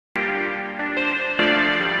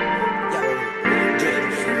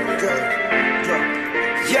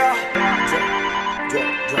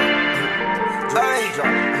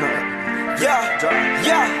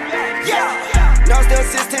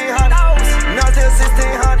1600. Now still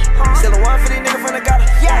 1600. Still a one for these niggas from the gutter.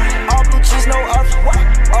 All blue cheese, no other.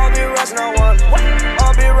 All be resting on one.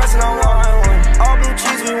 All be resting on one. All blue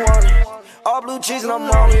cheese, we want it. All blue cheese and I'm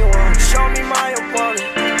only one. Show me my opponent.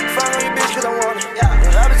 Front on your bitch cause I want it.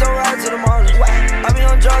 I be so right to the morning. I be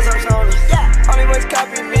on drugs, I'm stoned. All these boys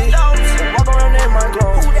copy me. Walk around in my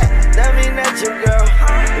clothes. That mean that your girl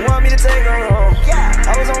want me to take her home.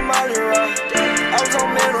 I was on Molly Rock. I was on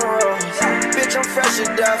minerals. Bitch, I'm fresh to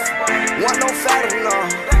death. Want no fat enough.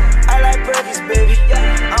 I like burgers, baby.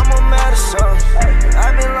 I'm a Madison.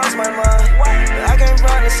 I been lost my mind. I can't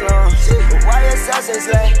run this long. Why your sass is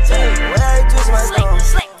late? Where I twist my thumb.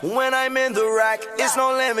 When I'm in the rack, it's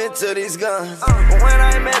no limit to these guns. When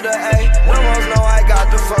I'm in the A, no ones know I got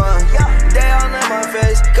the fun. They all in my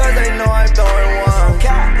face, cause they know I'm throwing one.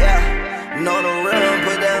 Know the real,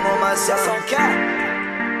 put them on my son.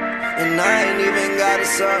 And I ain't even got a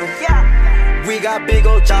son. We got big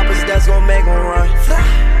old choppers that's gon' make them run.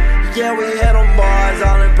 Yeah, we hit them bars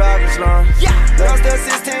all in Pakistan. Now still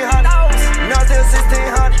 1600. Now still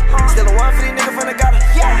 1600. Still a one for these niggas from the gutter.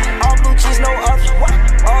 All blue cheese, no other.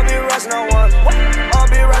 All be resting on one. All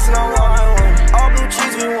be resting on one. All blue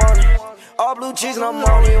cheese, we want it. All blue cheese and I'm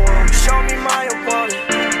only one. Show me my opponent.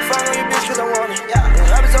 Front on your bitch cause I want it.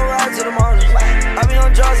 I be so right to the morning. I be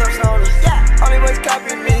on drugs, I'm stoned. All these boys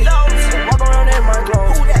copy me. Walk around in my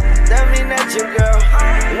clothes. That mean that your girl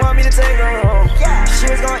want me to take her home. She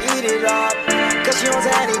was gon' eat it up, cause she wants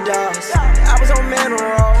any dogs. I was on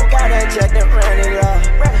mineral, got that check that ran it up.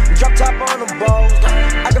 Drop top on the bowl,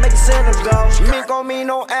 I can make the sinners go. Mink on me,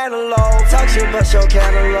 no antelope. Talk shit, but show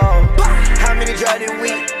cantaloupe. How many dry did we?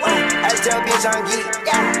 I just tell bitch I'm geek.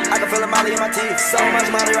 I can feel the molly in my teeth. So much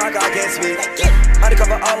molly rock, I can't speak.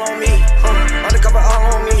 Undercover all on me. Undercover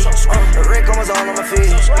all on me. Rick was all on my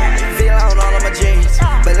feet. Feel on all of my jeans.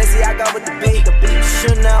 But let's see, I got with the beat.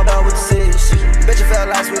 Shouldn't now go with the six. Bet you felt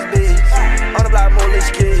like Swiss beats. On the block, more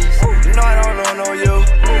rich kids. You know I don't know you.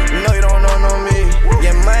 You know you don't know me.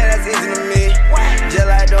 Yeah, money that's easy to me. Just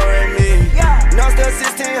like Dore and me. Now still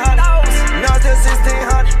 1600. Now still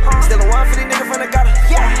 1600. Still a one for these niggas from the gutter.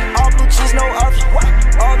 All blue cheese, no other.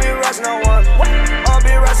 All be resting on one. All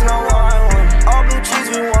be resting on one. All blue cheese,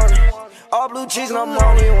 we want it. All blue cheese and I'm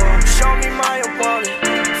only one. Show me my opponent.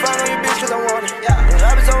 Front on your bitch cause I want it.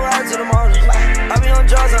 I be so right to the morning. I be on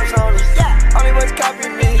drugs, I'm stoned. All these boys copy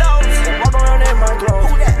me. Walk around in my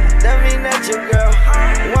clothes. That mean that your girl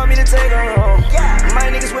want me to take her home. My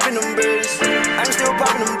niggas whipping them birdies. I'm still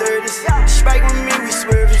popping them dirties. Spike with me, we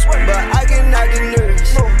swerving. But I get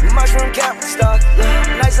nervous. Mushroom cap with stock.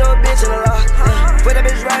 Nice little bitch in the lock. Put that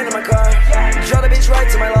bitch right in my car. Draw the bitch right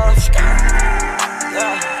to my loft.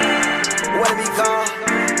 What it be called?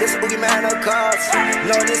 This boogie man of cards.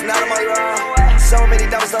 No, this not a money round. So many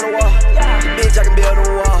diamonds on the wall. Bitch, I can build a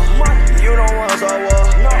wall. You don't want us all war.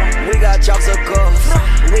 We got chops of cuffs.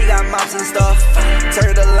 We got mops and stuff.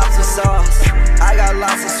 Turn to lobster sauce. I got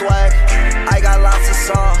lots of swag. I got lots of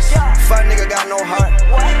sauce. Fun nigga got no heart.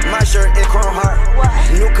 My shirt in chrome heart.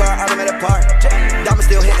 New car, automatic park. Diamond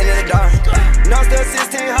still hitting in the dark. Now still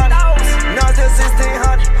 1600. Now still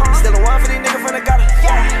 1600. Still a one for these niggas from the gutter.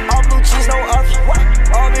 All blue cheese, no other.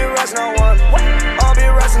 All be resting on one. All be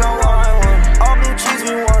resting on one. All blue cheese,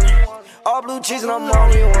 we want it. All blue cheese and I'm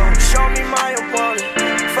only one. Show me my opponent.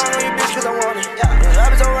 Front on your bitch cause I want it. I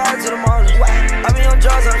be so right to the morning. I be on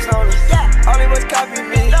drugs, I'm stoned. All these boys copy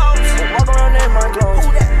me. Walk around in my clothes.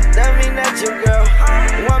 That mean that your girl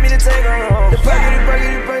want me to take her home. The break it,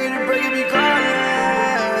 be calling.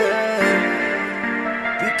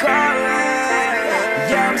 Be calling.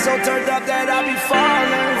 Yeah, I'm so turned up that I be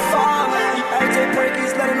falling. I take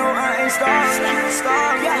breakies, let her know I ain't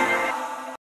stalling.